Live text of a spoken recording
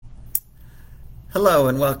Hello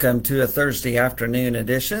and welcome to a Thursday afternoon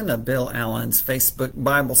edition of Bill Allen's Facebook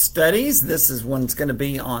Bible Studies. This one's going to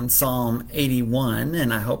be on Psalm 81,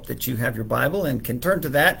 and I hope that you have your Bible and can turn to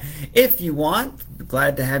that if you want.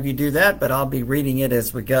 Glad to have you do that, but I'll be reading it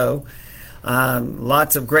as we go.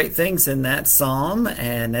 Lots of great things in that psalm,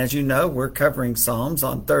 and as you know, we're covering Psalms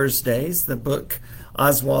on Thursdays. The book,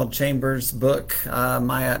 Oswald Chambers' book,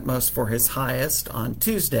 My Utmost for His Highest, on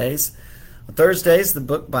Tuesdays. Thursdays, the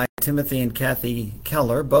book by Timothy and Kathy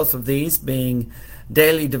Keller, both of these being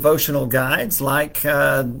daily devotional guides like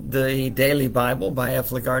the Daily Bible by F.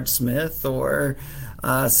 LaGard Smith or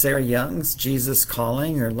Sarah Young's Jesus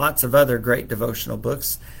Calling, or lots of other great devotional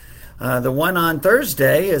books. The one on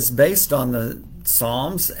Thursday is based on the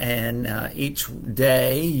Psalms, and each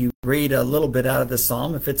day you read a little bit out of the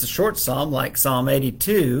Psalm. If it's a short Psalm like Psalm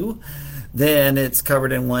 82, then it's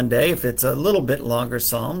covered in one day. If it's a little bit longer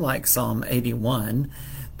Psalm like Psalm 81,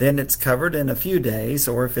 then it's covered in a few days.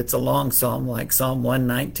 Or if it's a long Psalm like Psalm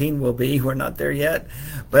 119 will be, we're not there yet,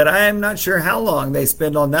 but I am not sure how long they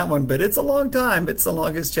spend on that one, but it's a long time. It's the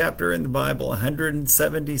longest chapter in the Bible,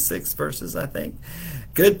 176 verses, I think.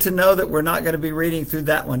 Good to know that we're not going to be reading through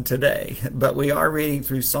that one today, but we are reading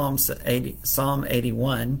through Psalm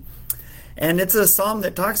 81. And it's a psalm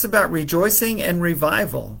that talks about rejoicing and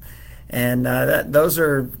revival. And those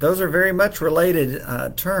are very much related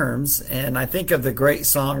terms. And I think of the great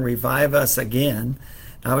song, Revive Us Again.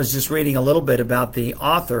 I was just reading a little bit about the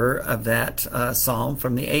author of that psalm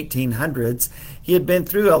from the 1800s. He had been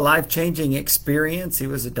through a life-changing experience. He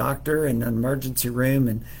was a doctor in an emergency room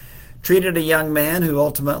and treated a young man who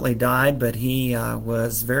ultimately died, but he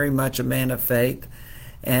was very much a man of faith.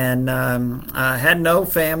 And had no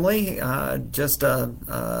family, just a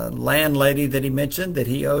landlady that he mentioned that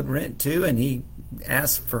he owed rent to, and he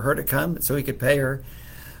asked for her to come so he could pay her.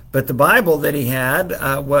 But the Bible that he had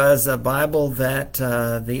was a Bible that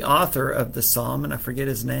the author of the psalm, and I forget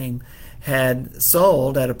his name, had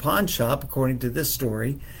sold at a pawn shop, according to this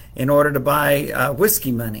story, in order to buy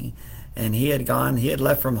whiskey money. And he had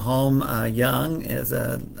left from home young as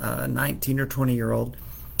a 19 or 20-year-old.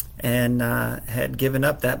 And had given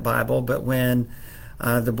up that Bible. But when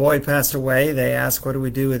the boy passed away, they asked, what do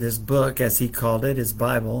we do with his book, as he called it, his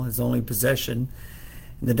Bible, his only possession?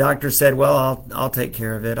 And the doctor said, well, I'll take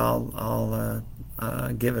care of it. I'll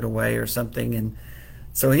give it away or something. And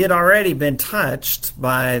so he had already been touched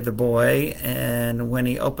by the boy, and when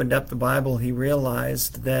he opened up the Bible, he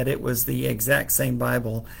realized that it was the exact same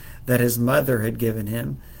Bible that his mother had given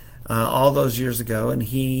him all those years ago, and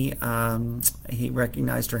he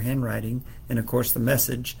recognized her handwriting and, of course, the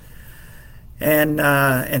message.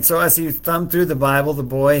 And so as he thumbed through the Bible, the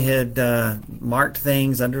boy had marked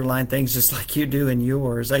things, underlined things, just like you do in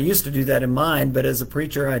yours. I used to do that in mine, but as a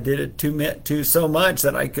preacher, I did it too so much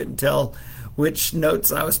that I couldn't tell which notes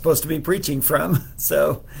I was supposed to be preaching from.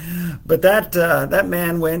 So, but that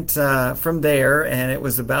man went from there, and it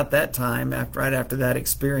was about that time, right after that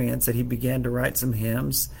experience, that he began to write some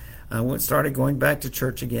hymns. Started going back to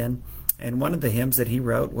church again, and one of the hymns that he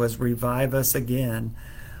wrote was Revive Us Again.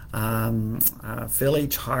 Fill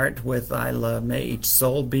each heart with thy love, may each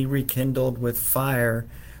soul be rekindled with fire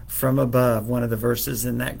from above, one of the verses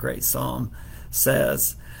in that great psalm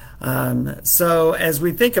says. So as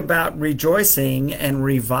we think about rejoicing and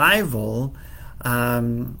revival,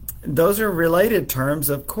 those are related terms,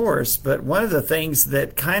 of course, but one of the things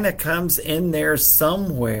that kind of comes in there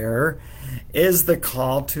somewhere is the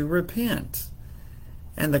call to repent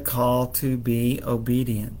and the call to be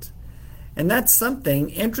obedient. And that's something,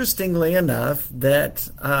 interestingly enough, that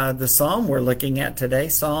the psalm we're looking at today,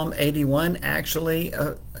 Psalm 81, actually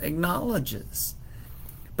acknowledges.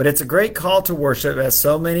 But it's a great call to worship, as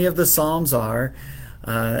so many of the psalms are.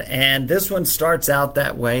 And this one starts out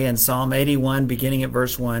that way in Psalm 81, beginning at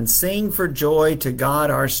verse 1. Sing for joy to God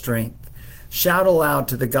our strength. Shout aloud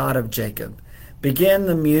to the God of Jacob. Begin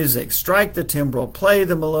the music, strike the timbrel, play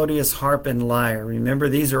the melodious harp and lyre. Remember,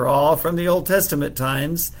 these are all from the Old Testament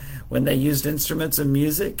times when they used instruments of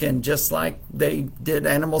music, and just like they did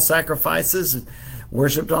animal sacrifices,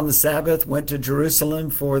 worshipped on the Sabbath, went to Jerusalem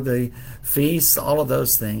for the feasts, all of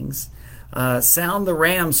those things. Sound the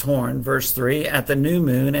ram's horn, verse 3, at the new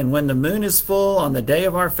moon, and when the moon is full on the day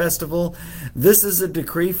of our festival. This is a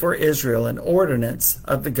decree for Israel, an ordinance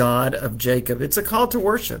of the God of Jacob. It's a call to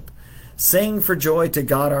worship. Sing for joy to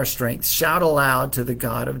God our strength. Shout aloud to the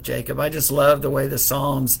God of Jacob. I just love the way the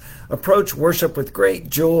Psalms approach worship with great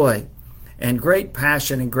joy and great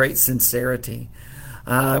passion and great sincerity.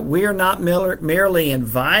 We are not merely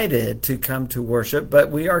invited to come to worship,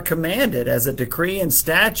 but we are commanded as a decree and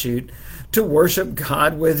statute to worship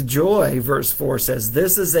God with joy. Verse 4 says,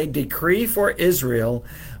 "This is a decree for Israel,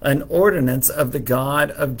 an ordinance of the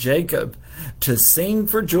God of Jacob, to sing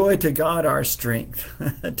for joy to God our strength,"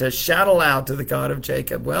 to shout aloud to the God of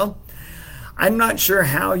Jacob. Well, I'm not sure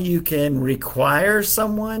how you can require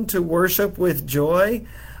someone to worship with joy,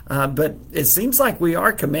 but it seems like we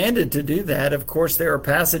are commanded to do that. Of course, there are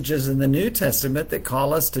passages in the New Testament that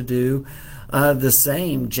call us to do the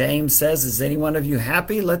same. James says, "Is any one of you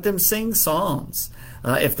happy? Let them sing psalms."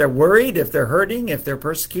 If they're worried, if they're hurting, if they're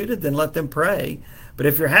persecuted, then let them pray. But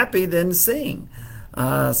if you're happy, then sing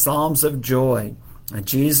psalms of joy.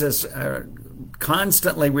 Jesus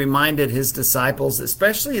constantly reminded his disciples,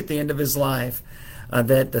 especially at the end of his life,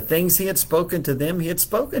 that the things he had spoken to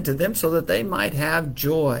them so that they might have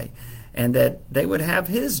joy, and that they would have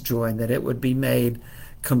his joy, and that it would be made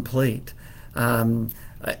complete.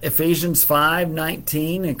 Ephesians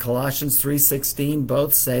 5:19 and Colossians 3:16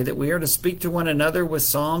 both say that we are to speak to one another with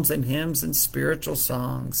psalms and hymns and spiritual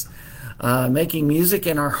songs, making music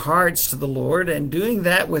in our hearts to the Lord, and doing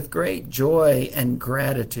that with great joy and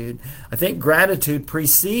gratitude. I think gratitude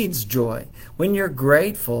precedes joy. When you're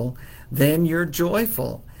grateful, then you're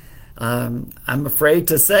joyful. I'm afraid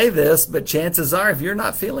to say this, but chances are, if you're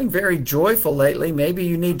not feeling very joyful lately, maybe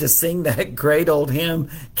you need to sing that great old hymn,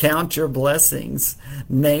 "Count Your Blessings."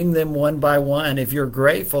 Name them one by one. If you're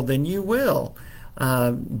grateful, then you will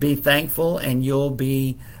be thankful, and you'll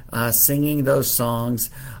be singing those songs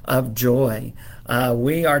of joy.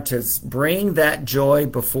 We are to bring that joy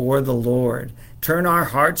before the Lord. Turn our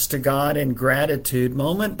hearts to God in gratitude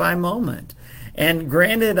moment by moment. And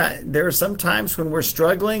granted, there are some times when we're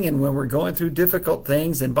struggling and when we're going through difficult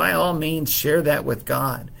things, and by all means, share that with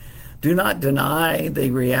God. Do not deny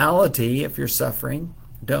the reality if you're suffering.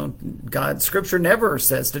 Scripture never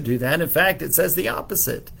says to do that. In fact, it says the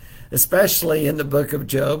opposite, especially in the book of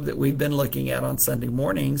Job that we've been looking at on Sunday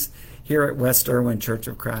mornings here at West Erwin Church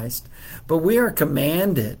of Christ. But we are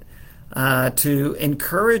commanded to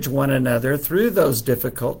encourage one another through those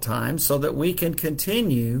difficult times so that we can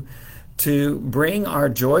continue to bring our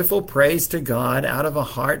joyful praise to God out of a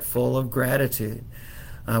heart full of gratitude.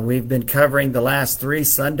 We've been covering the last 3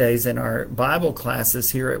 Sundays in our Bible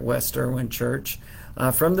classes here at West Erwin Church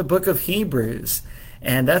from the book of Hebrews.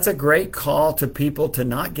 And that's a great call to people to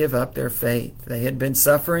not give up their faith. They had been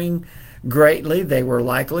suffering greatly. They were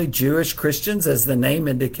likely Jewish Christians, as the name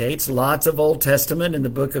indicates. Lots of Old Testament in the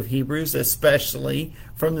book of Hebrews, especially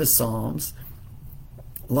from the Psalms.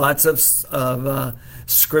 Lots of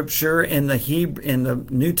scripture in the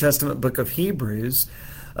New Testament book of Hebrews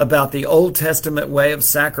about the Old Testament way of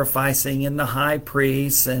sacrificing and the high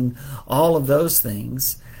priests and all of those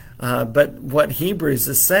things. But what Hebrews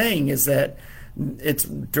is saying is that it's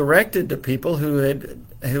directed to people who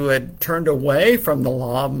had turned away from the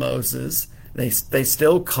law of Moses. They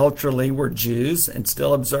still culturally were Jews and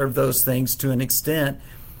still observed those things to an extent,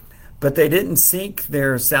 but they didn't seek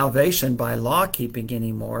their salvation by law keeping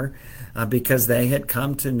anymore because they had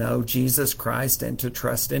come to know Jesus Christ and to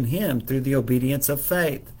trust in him through the obedience of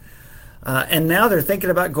faith. And now they're thinking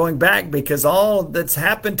about going back because all that's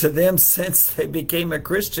happened to them since they became a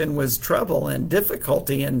Christian was trouble and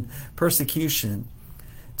difficulty and persecution.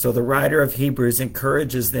 So the writer of Hebrews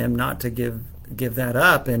encourages them not to give that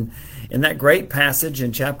up. And in that great passage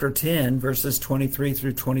in chapter 10, verses 23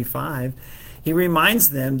 through 25, he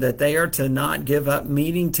reminds them that they are to not give up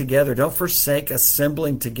meeting together. Don't forsake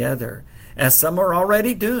assembling together, as some are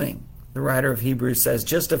already doing. The writer of Hebrews says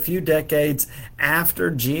just a few decades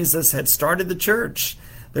after Jesus had started the church,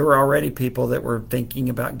 there were already people that were thinking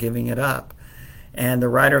about giving it up. And the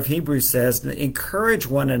writer of Hebrews says, encourage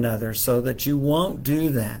one another so that you won't do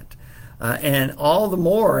that. And all the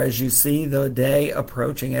more as you see the day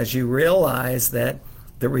approaching, as you realize that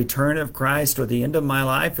the return of Christ or the end of my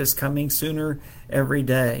life is coming sooner every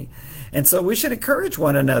day. And so we should encourage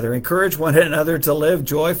one another to live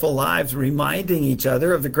joyful lives, reminding each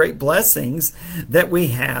other of the great blessings that we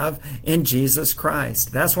have in Jesus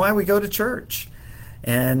Christ. That's why we go to church.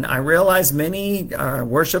 And I realize many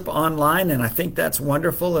worship online, and I think that's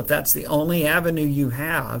wonderful if that's the only avenue you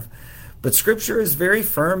have. But Scripture is very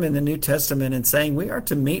firm in the New Testament in saying we are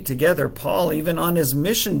to meet together. Paul, even on his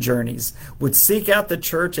mission journeys, would seek out the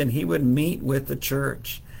church and he would meet with the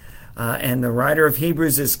church. And the writer of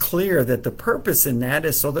Hebrews is clear that the purpose in that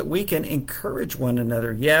is so that we can encourage one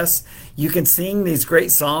another. Yes, you can sing these great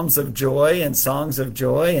psalms of joy and songs of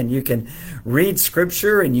joy, and you can read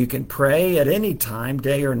Scripture, and you can pray at any time,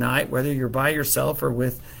 day or night, whether you're by yourself or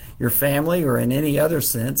with your family or in any other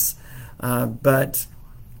sense. But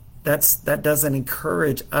that doesn't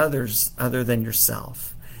encourage others other than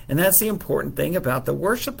yourself. And that's the important thing about the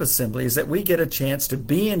worship assembly, is that we get a chance to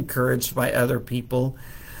be encouraged by other people,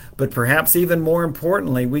 but perhaps even more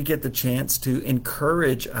importantly, we get the chance to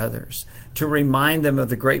encourage others, to remind them of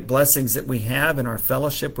the great blessings that we have in our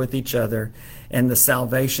fellowship with each other and the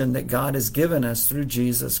salvation that God has given us through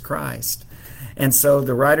Jesus Christ. And so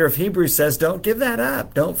the writer of Hebrews says, don't give that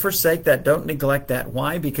up. Don't forsake that. Don't neglect that.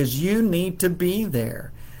 Why? Because you need to be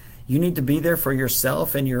there. You need to be there for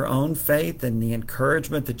yourself and your own faith and the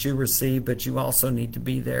encouragement that you receive, but you also need to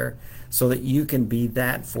be there so that you can be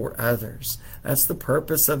that for others. That's the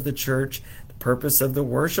purpose of the church. The purpose of the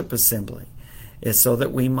worship assembly is so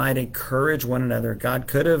that we might encourage one another. God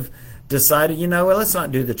could have decided, well, let's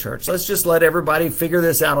not do the church. Let's just let everybody figure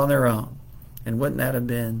this out on their own. And wouldn't that have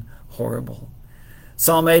been horrible?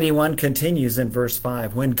 Psalm 81 continues in verse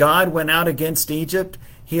 5. When God went out against Egypt,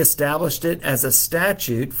 he established it as a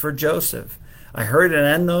statute for Joseph. I heard an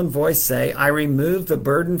unknown voice say, I removed the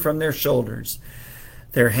burden from their shoulders.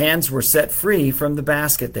 Their hands were set free from the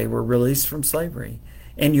basket. They were released from slavery.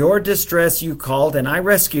 In your distress you called, and I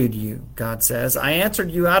rescued you, God says. I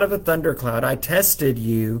answered you out of a thundercloud. I tested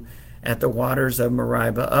you at the waters of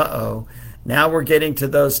Meribah. Now we're getting to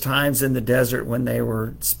those times in the desert when they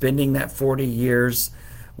were spending that 40 years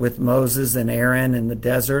with Moses and Aaron in the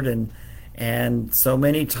desert, and so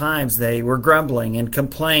many times they were grumbling and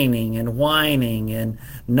complaining and whining and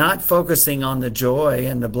not focusing on the joy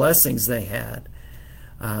and the blessings they had.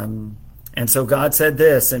 And so God said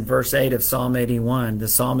this in verse 8 of Psalm 81. The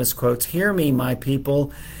psalmist quotes, Hear me, my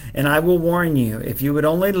people, and I will warn you. If you would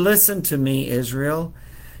only listen to me, Israel,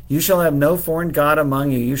 you shall have no foreign god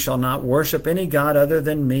among you. You shall not worship any god other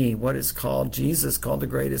than me. What is called, Jesus called the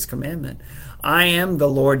greatest commandment. I am the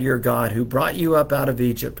Lord your God who brought you up out of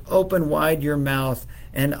Egypt. Open wide your mouth,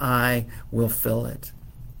 and I will fill it.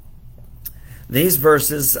 These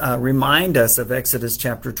verses remind us of Exodus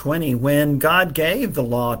chapter 20, when God gave the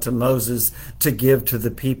law to Moses to give to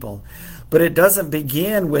the people. But it doesn't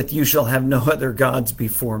begin with, you shall have no other gods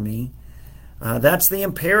before me. That's the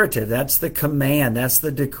imperative, that's the command, that's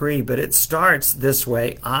the decree. But it starts this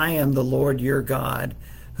way, I am the Lord your God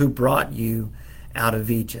who brought you out of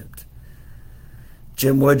Egypt.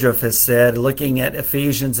 Jim Woodruff has said, looking at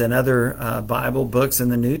Ephesians and other Bible books in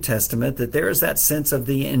the New Testament, that there is that sense of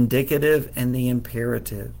the indicative and the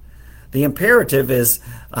imperative. The imperative is,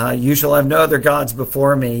 you shall have no other gods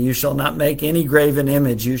before me. You shall not make any graven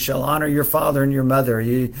image. You shall honor your father and your mother.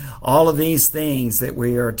 All of these things that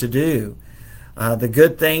we are to do. The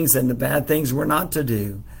good things and the bad things we're not to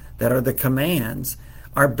do, that are the commands,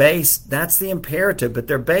 are based, that's the imperative, but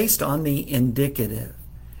they're based on the indicative.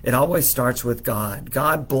 It always starts with God.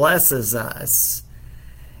 God blesses us.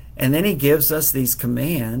 And then he gives us these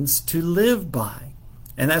commands to live by.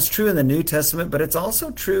 And that's true in the New Testament, but it's also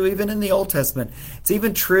true even in the Old Testament. It's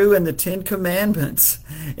even true in the Ten Commandments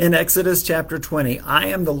in Exodus chapter 20. I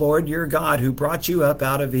am the Lord your God who brought you up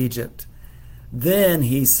out of Egypt. Then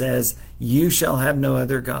he says, you shall have no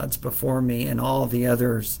other gods before me, and all the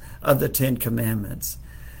others of the Ten Commandments.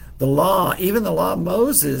 The law, even the law of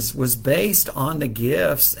Moses, was based on the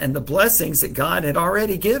gifts and the blessings that God had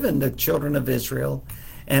already given the children of Israel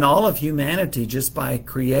and all of humanity just by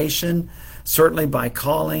creation, certainly by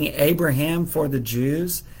calling Abraham for the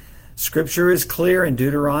Jews. Scripture is clear in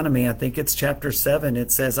Deuteronomy, I think it's chapter 7.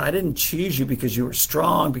 It says, I didn't choose you because you were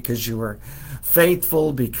strong, because you were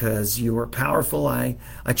faithful, because you were powerful. I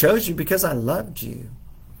chose you because I loved you.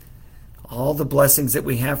 All the blessings that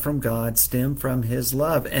we have from God stem from his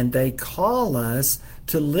love, and they call us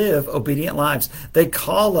to live obedient lives. They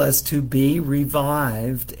call us to be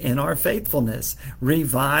revived in our faithfulness.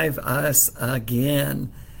 Revive us again,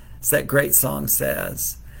 as that great song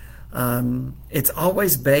says. It's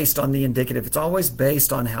always based on the indicative. It's always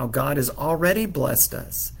based on how God has already blessed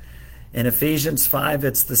us. In Ephesians 5,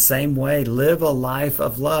 it's the same way. Live a life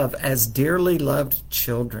of love as dearly loved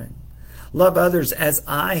children. Love others as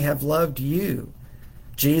I have loved you.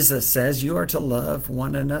 Jesus says you are to love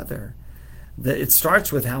one another. It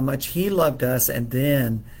starts with how much he loved us, and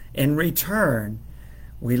then in return,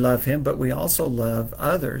 we love him, but we also love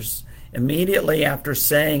others. Immediately after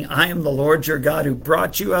saying, I am the Lord your God who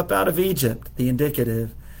brought you up out of Egypt, the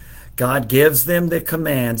indicative, God gives them the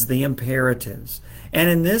commands, the imperatives. And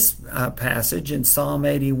in this passage in Psalm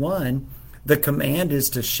 81, the command is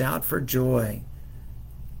to shout for joy.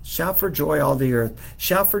 Shout for joy, all the earth.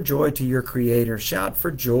 Shout for joy to your Creator. Shout for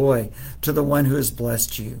joy to the one who has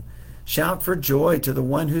blessed you. Shout for joy to the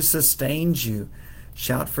one who sustains you.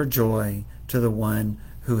 Shout for joy to the one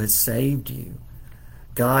who has saved you.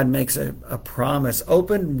 God makes a promise.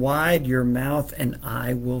 Open wide your mouth and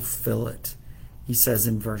I will fill it, he says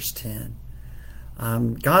in verse 10.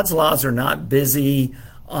 God's laws are not busy,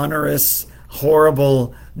 onerous,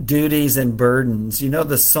 horrible duties and burdens. You know,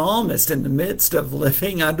 the psalmist, in the midst of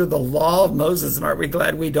living under the law of Moses, and aren't we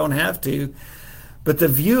glad we don't have to? But the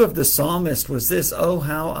view of the psalmist was this: oh,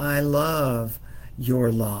 how I love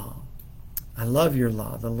your law. I love your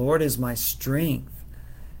law. The Lord is my strength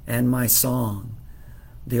and my song.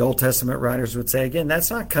 The Old Testament writers would say, again,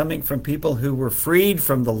 that's not coming from people who were freed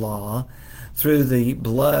from the law through the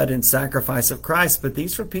blood and sacrifice of Christ, but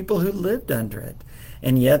these were people who lived under it.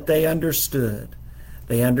 And yet they understood.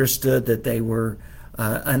 They understood that they were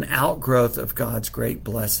an outgrowth of God's great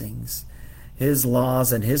blessings. His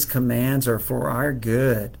laws and his commands are for our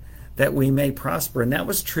good, that we may prosper. And that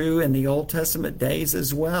was true in the Old Testament days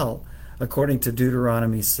as well, according to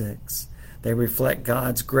Deuteronomy 6. They reflect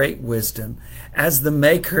God's great wisdom. As the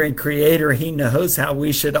maker and creator, he knows how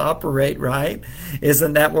we should operate, right?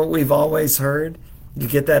 Isn't that what we've always heard? You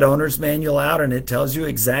get that owner's manual out and it tells you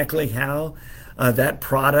exactly how that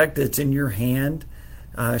product that's in your hand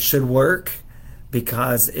should work,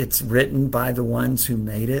 because it's written by the ones who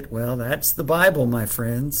made it. Well, that's the Bible, my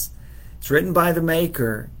friends. It's written by the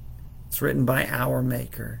maker. It's written by our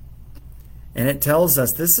maker. And it tells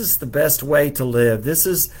us this is the best way to live. This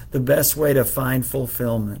is the best way to find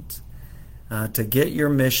fulfillment, to get your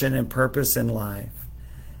mission and purpose in life,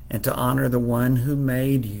 and to honor the one who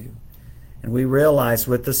made you. And we realize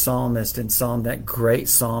with the psalmist in that great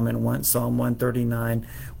psalm in Psalm 139,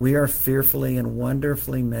 we are fearfully and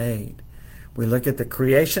wonderfully made. We look at the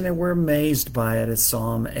creation and we're amazed by it, as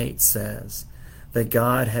Psalm 8 says, that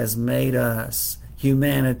God has made us,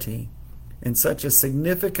 humanity, in such a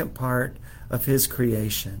significant part of his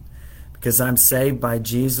creation, because I'm saved by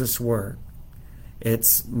Jesus' work.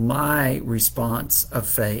 It's my response of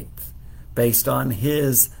faith based on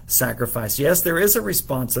his sacrifice. Yes, there is a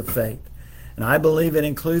response of faith, and I believe it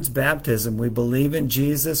includes baptism. We believe in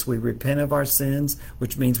Jesus, we repent of our sins,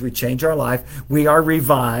 which means we change our life, we are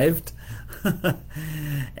revived,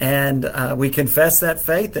 and we confess that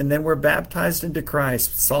faith, and then we're baptized into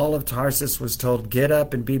Christ. Saul of Tarsus was told, get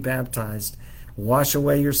up and be baptized. Wash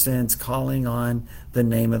away your sins, calling on the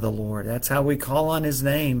name of the Lord. That's how we call on his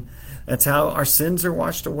name. That's how our sins are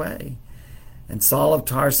washed away. And Saul of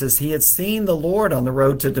Tarsus, he had seen the Lord on the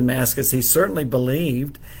road to Damascus. He certainly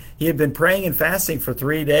believed. He had been praying and fasting for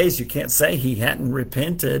 3 days. You can't say he hadn't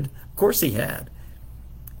repented. Of course he had.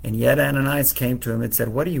 And yet Ananias came to him and said,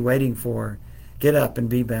 what are you waiting for? Get up and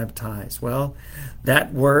be baptized. Well,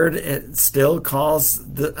 that word, it still calls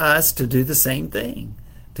us to do the same thing,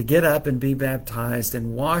 to get up and be baptized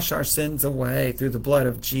and wash our sins away through the blood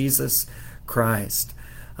of Jesus Christ.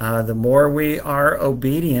 The more we are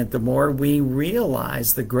obedient, the more we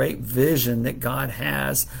realize the great vision that God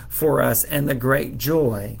has for us and the great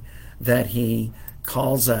joy that he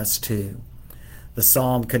calls us to. The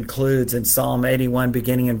psalm concludes in Psalm 81,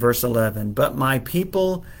 beginning in verse 11, but my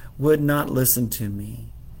people would not listen to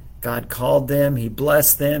me. God called them, he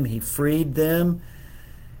blessed them, he freed them.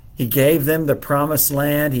 He gave them the promised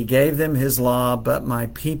land. He gave them his law, but my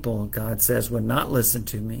people, God says, would not listen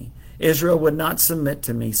to me. Israel would not submit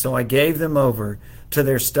to me, so I gave them over to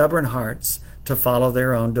their stubborn hearts to follow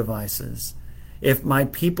their own devices. If my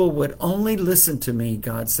people would only listen to me,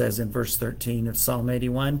 God says in verse 13 of Psalm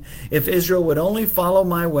 81, if Israel would only follow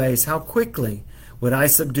my ways, how quickly would I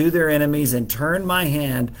subdue their enemies and turn my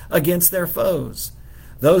hand against their foes.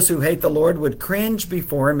 Those who hate the Lord would cringe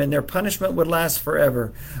before him, and their punishment would last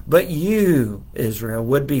forever. But you, Israel,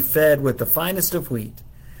 would be fed with the finest of wheat.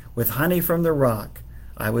 With honey from the rock,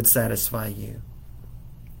 I would satisfy you.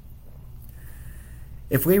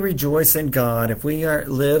 If we rejoice in God, if we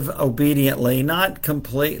live obediently, not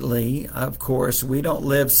completely, of course, we don't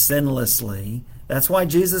live sinlessly. That's why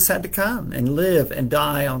Jesus had to come and live and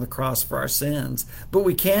die on the cross for our sins. But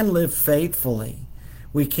we can live faithfully.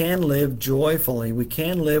 We can live joyfully. We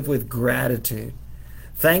can live with gratitude,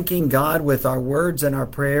 thanking God with our words and our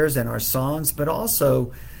prayers and our songs, but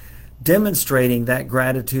also demonstrating that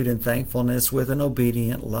gratitude and thankfulness with an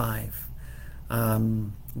obedient life.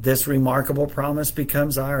 This remarkable promise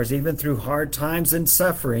becomes ours. Even through hard times and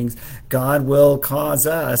sufferings, God will cause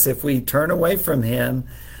us, if we turn away from him,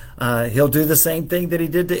 he'll do the same thing that he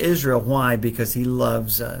did to Israel. Why? Because he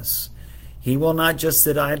loves us. He will not just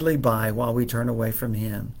sit idly by while we turn away from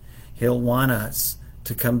him. He'll want us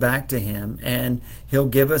to come back to him, and he'll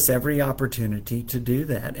give us every opportunity to do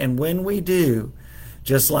that. And when we do,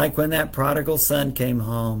 just like when that prodigal son came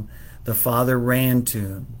home, the father ran to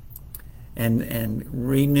him and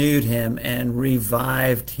renewed him and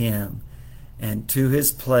revived him and to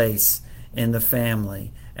his place in the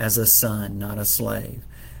family as a son, not a slave.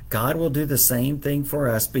 God will do the same thing for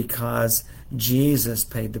us because Jesus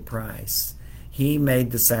paid the price. He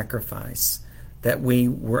made the sacrifice that we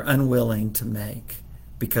were unwilling to make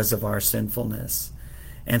because of our sinfulness.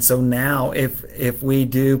 And so now if we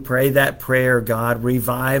do pray that prayer, God,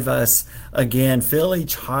 revive us again. Fill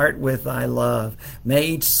each heart with thy love. May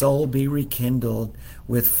each soul be rekindled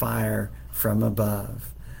with fire from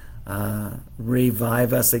above.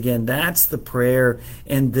 Revive us again. That's the prayer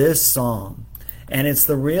in this psalm. And it's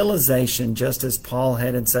the realization, just as Paul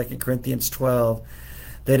had in 2 Corinthians 12,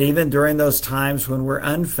 that even during those times when we're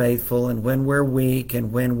unfaithful and when we're weak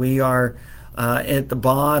and when we are at the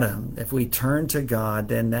bottom, if we turn to God,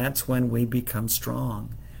 then that's when we become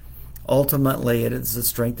strong. Ultimately, it is the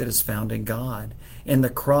strength that is found in God. In the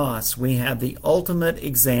cross, we have the ultimate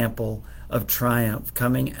example of triumph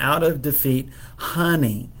coming out of defeat,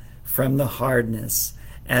 honey from the hardness.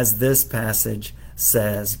 As this passage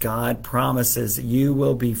says, God promises you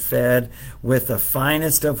will be fed with the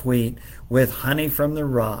finest of wheat, with honey from the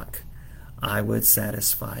rock. I would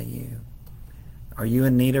satisfy you. Are you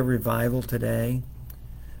in need of revival today?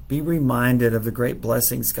 Be reminded of the great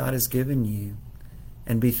blessings God has given you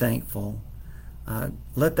and be thankful.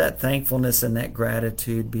 Let that thankfulness and that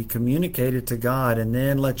gratitude be communicated to God, and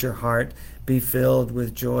then let your heart be filled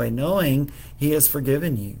with joy, knowing He has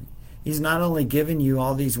forgiven you. He's not only given you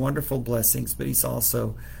all these wonderful blessings, but He's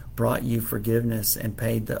also brought you forgiveness and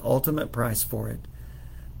paid the ultimate price for it,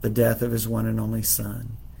 the death of His one and only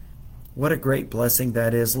Son. What a great blessing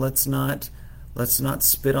that is. Let's not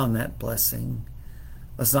spit on that blessing.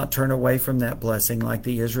 Let's not turn away from that blessing like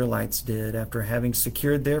the Israelites did after having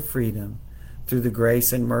secured their freedom through the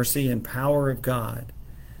grace and mercy and power of God.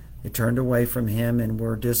 They turned away from Him and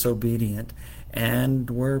were disobedient and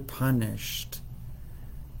were punished.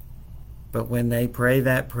 But when they pray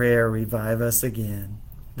that prayer, revive us again,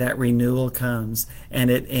 that renewal comes and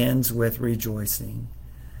it ends with rejoicing.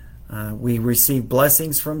 We receive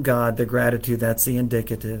blessings from God, the gratitude, that's the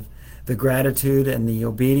indicative. The gratitude and the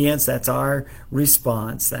obedience, that's our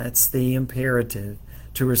response. That's the imperative.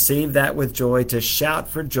 To receive that with joy, to shout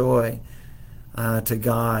for joy to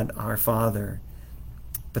God, our Father.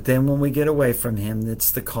 But then when we get away from Him, it's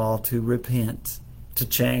the call to repent, to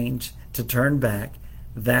change, to turn back.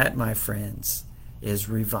 That, my friends, is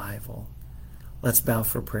revival. Let's bow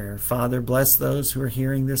for prayer. Father, bless those who are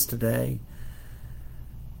hearing this today.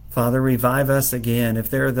 Father, revive us again. If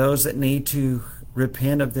there are those that need to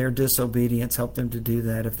repent of their disobedience, help them to do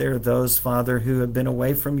that. If there are those, Father, who have been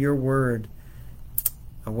away from your word,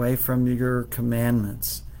 away from your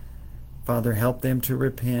commandments, Father, help them to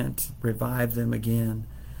repent. Revive them again.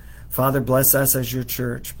 Father, bless us as your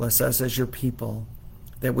church. Bless us as your people,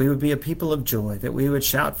 that we would be a people of joy, that we would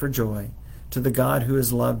shout for joy to the God who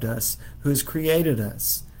has loved us, who has created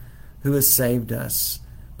us, who has saved us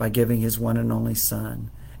by giving His one and only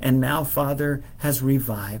Son, and now, Father, has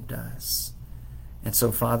revived us. And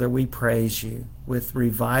so, Father, we praise you. With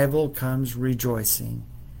revival comes rejoicing.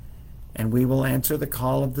 And we will answer the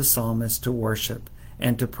call of the psalmist to worship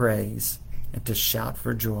and to praise and to shout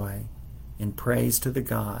for joy in praise to the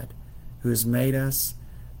God who has made us,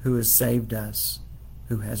 who has saved us,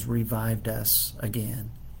 who has revived us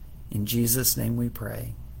again. In Jesus' name we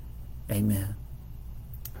pray. Amen.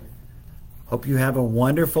 Hope you have a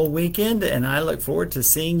wonderful weekend, and I look forward to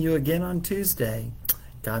seeing you again on Tuesday.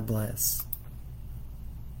 God bless.